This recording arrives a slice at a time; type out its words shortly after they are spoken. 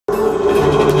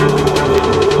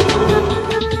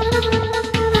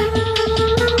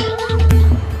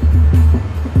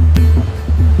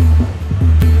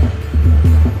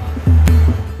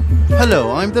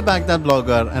I'm the Baghdad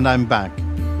blogger and I'm back.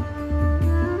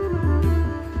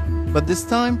 But this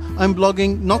time I'm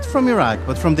blogging not from Iraq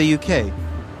but from the UK.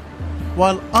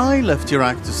 While I left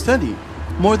Iraq to study,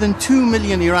 more than 2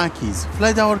 million Iraqis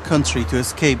fled our country to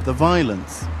escape the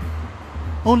violence.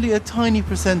 Only a tiny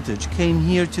percentage came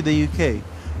here to the UK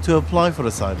to apply for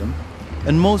asylum,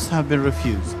 and most have been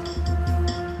refused.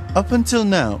 Up until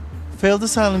now, failed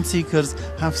asylum seekers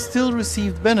have still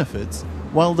received benefits,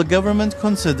 while the government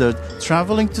considered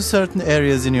traveling to certain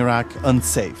areas in Iraq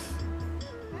unsafe.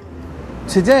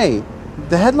 Today,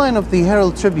 the headline of the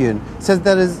Herald Tribune says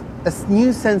there is a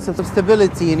new sense of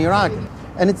stability in Iraq.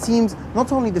 And it seems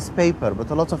not only this paper, but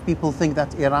a lot of people think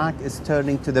that Iraq is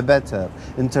turning to the better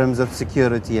in terms of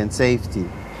security and safety.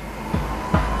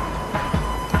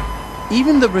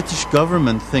 Even the British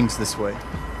government thinks this way.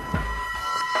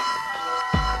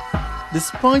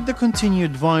 Despite the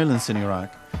continued violence in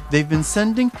Iraq, they've been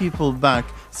sending people back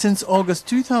since August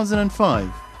 2005,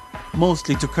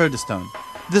 mostly to Kurdistan,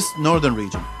 this northern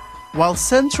region, while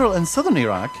central and southern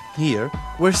Iraq, here,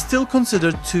 were still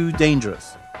considered too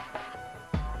dangerous.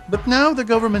 But now the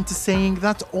government is saying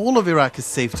that all of Iraq is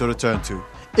safe to return to,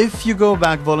 if you go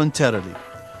back voluntarily.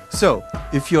 So,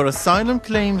 if your asylum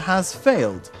claim has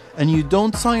failed and you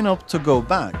don't sign up to go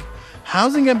back,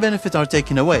 housing and benefits are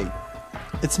taken away.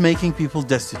 It's making people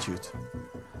destitute.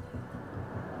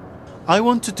 I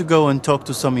wanted to go and talk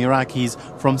to some Iraqis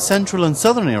from central and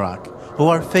southern Iraq who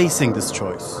are facing this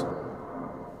choice.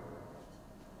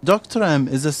 Dr. M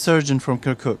is a surgeon from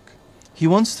Kirkuk. He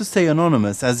wants to stay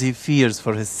anonymous as he fears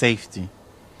for his safety.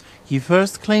 He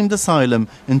first claimed asylum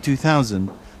in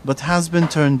 2000, but has been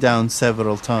turned down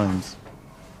several times.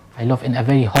 I live in a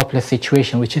very hopeless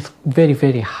situation, which is very,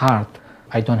 very hard.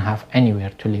 I don't have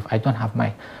anywhere to live. I don't have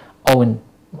my own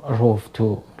roof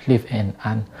to live in,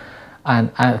 and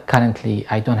currently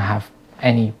I don't have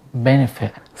any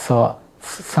benefit. So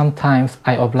sometimes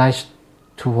I obliged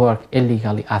to work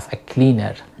illegally as a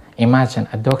cleaner. Imagine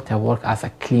a doctor work as a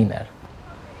cleaner.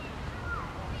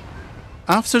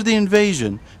 After the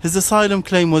invasion, his asylum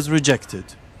claim was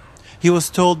rejected. He was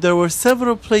told there were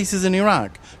several places in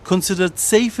Iraq considered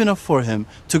safe enough for him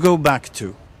to go back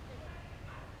to.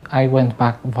 I went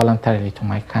back voluntarily to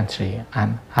my country,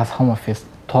 and as Home Office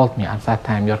told me at that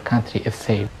time, your country is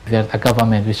safe. There's a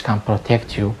government which can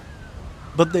protect you.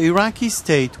 But the Iraqi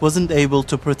state wasn't able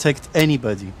to protect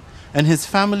anybody, and his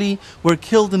family were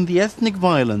killed in the ethnic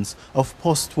violence of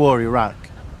post-war Iraq.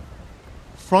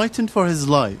 Frightened for his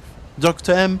life,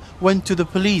 Dr. M went to the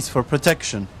police for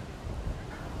protection.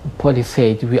 Police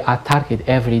said we are targeted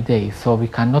every day, so we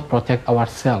cannot protect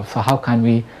ourselves. So how can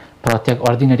we protect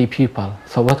ordinary people?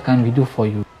 So what can we do for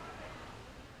you?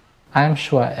 I am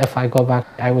sure if I go back,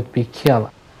 I would be killed.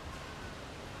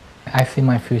 I see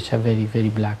my future very, very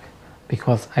black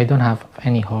because I don't have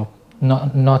any hope,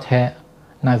 not here,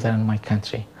 neither in my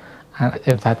country. And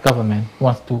if that government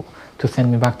wants to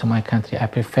send me back to my country, I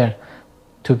prefer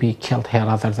to be killed here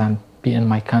rather than be in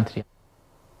my country.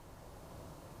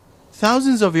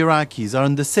 Thousands of Iraqis are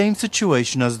in the same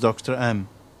situation as Dr. M.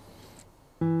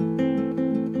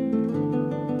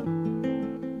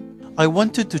 I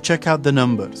wanted to check out the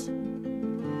numbers.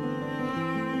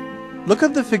 Look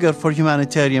at the figure for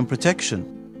humanitarian protection.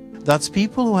 That's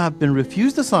people who have been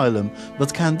refused asylum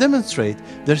but can demonstrate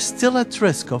they're still at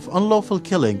risk of unlawful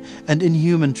killing and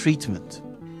inhuman treatment.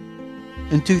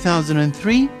 In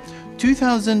 2003,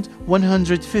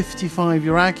 2,155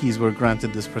 Iraqis were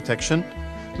granted this protection.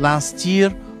 Last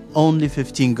year, only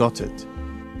 15 got it.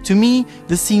 To me,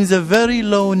 this seems a very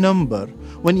low number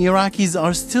when Iraqis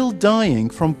are still dying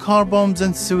from car bombs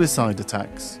and suicide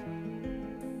attacks.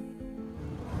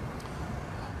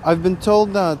 I've been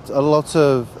told that a lot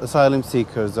of asylum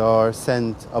seekers are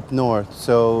sent up north,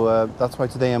 so that's why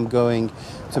today I'm going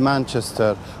to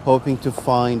Manchester, hoping to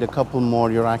find a couple more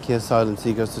Iraqi asylum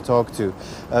seekers to talk to.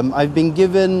 I've been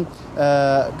given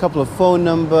a couple of phone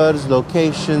numbers,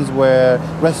 locations where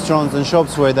restaurants and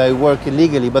shops where they work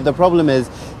illegally, but the problem is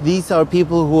these are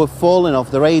people who have fallen off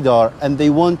the radar and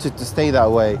they wanted to stay that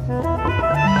way.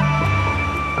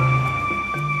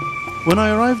 When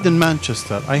I arrived in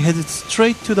Manchester, I headed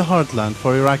straight to the heartland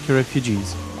for Iraqi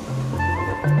refugees.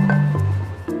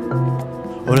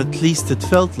 Or at least it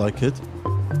felt like it.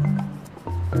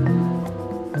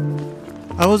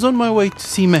 I was on my way to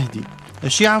see Mehdi, a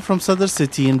Shia from Sadr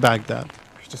city in Baghdad.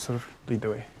 Just sort of lead the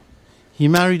way. He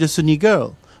married a Sunni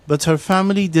girl, but her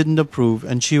family didn't approve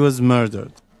and she was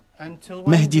murdered.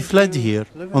 Mehdi fled here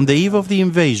on the eve of the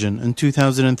invasion in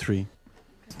 2003.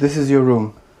 This is your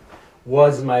room.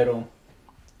 Was my room.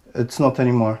 It's not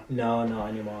anymore. No, not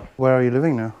anymore. Where are you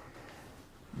living now?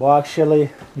 Well, actually,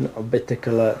 a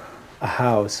particular a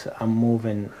house. I'm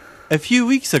moving. A few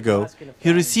weeks ago,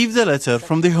 he received a letter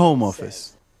from the Home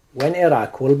Office. When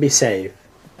Iraq will be safe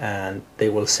and they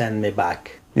will send me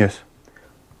back. Yes.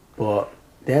 But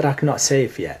the Iraq not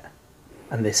safe yet.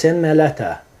 And they send me a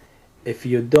letter. If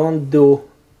you don't do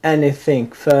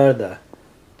anything further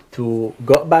to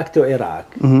go back to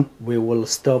Iraq, we will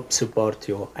stop support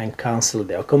you and cancel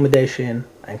the accommodation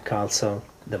and cancel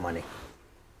the money.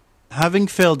 Having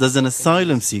failed as an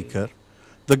asylum seeker,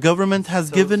 the government has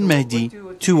given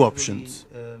Mehdi two options.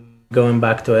 Going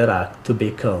back to Iraq to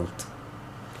be killed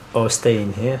or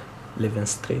staying here, living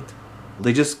street.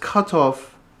 They just cut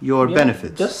off your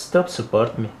benefits. Just stop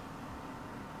support me.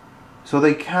 So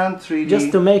they can't really...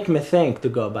 Just to make me think to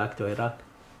go back to Iraq.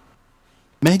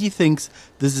 Mehdi thinks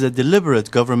this is a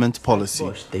deliberate government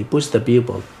policy. They push the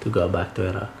people to go back to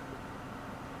Iraq.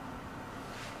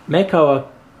 Make our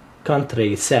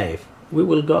country safe. We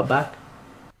will go back.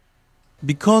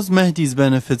 Because Mehdi's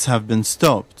benefits have been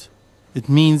stopped, it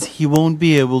means he won't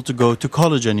be able to go to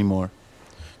college anymore.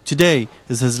 Today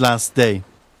is his last day.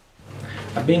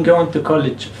 I've been going to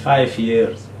college 5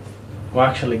 years to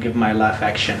actually give my life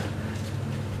action.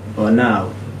 But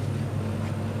now,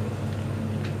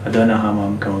 I don't know how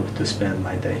I'm going to spend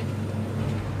my day.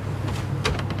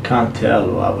 Can't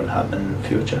tell what will happen in the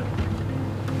future.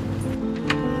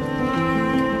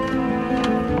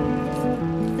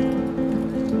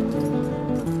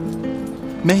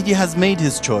 Mehdi has made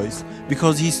his choice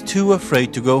because he's too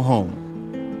afraid to go home.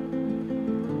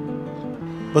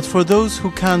 But for those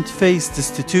who can't face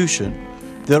destitution,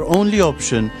 their only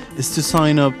option is to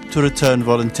sign up to return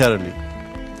voluntarily.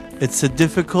 It's a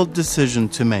difficult decision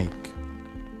to make.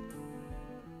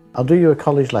 I'll do you a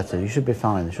college letter. You should be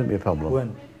fine. There shouldn't be a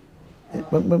problem.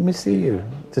 When we see you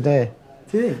today.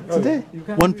 Today.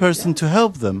 One person to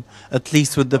help them, at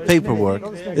least with the paperwork,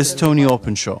 is Tony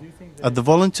Openshaw at the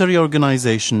voluntary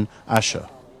organization Asha.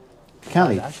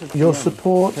 Kelly, your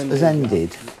support has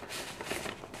ended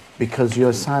because your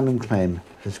asylum claim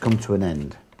has come to an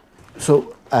end.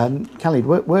 So, Khalid,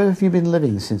 where have you been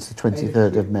living since the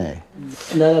 23rd of May?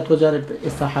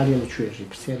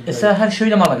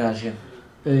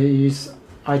 Is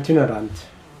itinerant.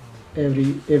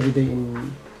 Every day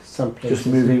in some place. Just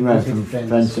moving around from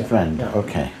friend to friend? Yeah.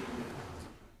 Okay.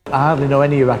 I hardly know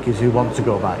any Iraqis who want to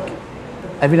go back.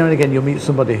 Every now and again you'll meet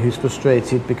somebody who's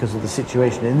frustrated because of the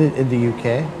situation in the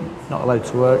UK, not allowed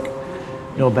to work,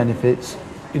 no benefits,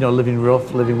 you know, living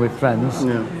rough, living with friends.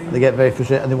 Yeah. They get very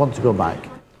frustrated and they want to go back.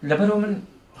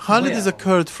 Khalid is a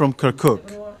Kurd from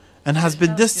Kirkuk and has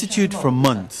been destitute for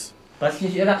months. I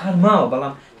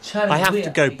have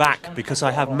to go back because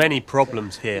I have many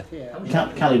problems here.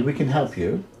 Khalid, we can help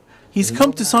you. He's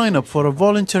come to sign up for a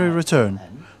voluntary return.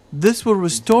 This will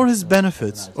restore his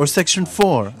benefits, or Section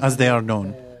 4 as they are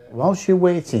known. Whilst you're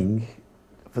waiting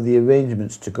for the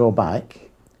arrangements to go back,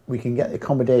 we can get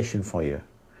accommodation for you.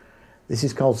 This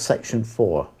is called Section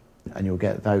 4 and you'll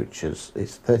get vouchers.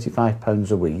 It's £35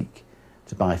 a week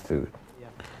to buy food.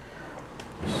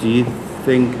 Do you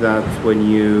think that when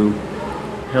you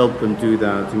help them do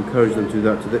that, encourage them to do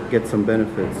that, to get some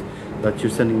benefits, that you're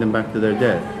sending them back to their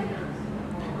death?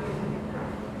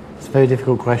 It's a very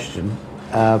difficult question.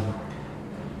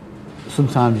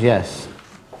 Sometimes yes.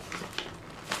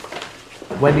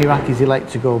 When Iraqis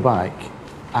elect to go back,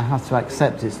 I have to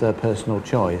accept it's their personal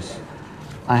choice.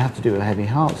 I have to do it with a heavy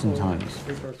heart sometimes.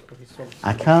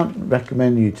 I can't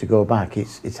recommend you to go back.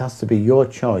 It has to be your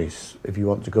choice if you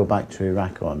want to go back to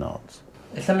Iraq or not.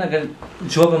 If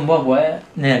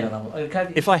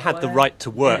I had the right to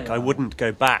work, I wouldn't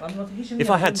go back. If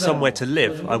I had somewhere to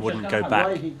live, I wouldn't go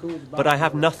back. But I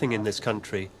have nothing in this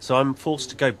country, so I'm forced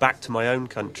to go back to my own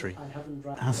country.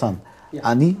 Hassan,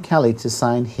 I need Khalid to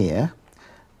sign here.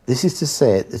 This is to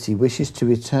say that he wishes to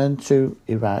return to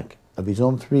Iraq of his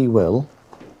own free will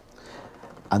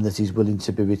and that he's willing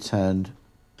to be returned.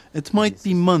 It might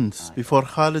be months before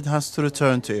Khalid has to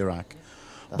return to Iraq.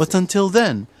 But until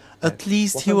then, at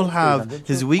least he will have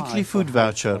his weekly food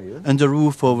voucher and a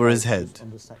roof over his head.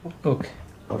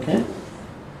 Okay.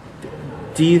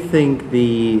 Do you think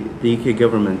the UK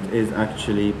government is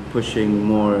actually pushing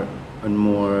more and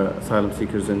more asylum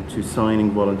seekers into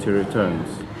signing voluntary returns?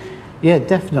 Yeah,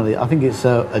 definitely. I think it's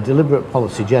a deliberate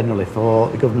policy generally for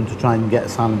the government to try and get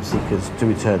asylum seekers to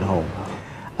return home.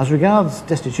 As regards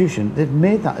destitution, they've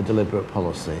made that a deliberate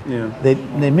policy. Yeah.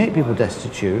 They make people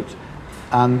destitute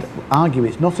and argue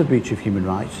it's not a breach of human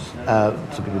rights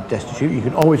to be destitute. You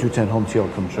can always return home to your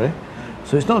country.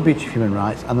 So it's not a breach of human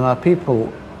rights, and there are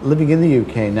people living in the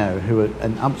UK now who are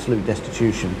in absolute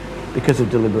destitution because of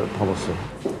deliberate policy.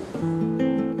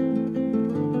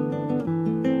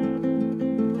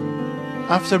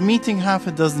 After meeting half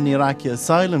a dozen Iraqi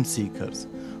asylum seekers,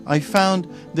 I found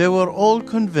they were all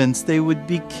convinced they would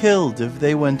be killed if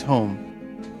they went home.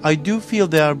 I do feel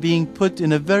they are being put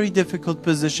in a very difficult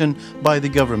position by the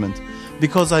government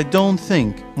because I don't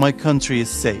think my country is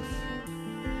safe.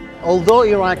 Although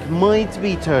Iraq might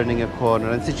be turning a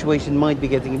corner and the situation might be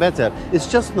getting better, it's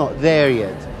just not there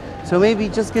yet. So maybe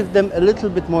just give them a little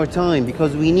bit more time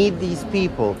because we need these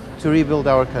people to rebuild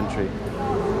our country.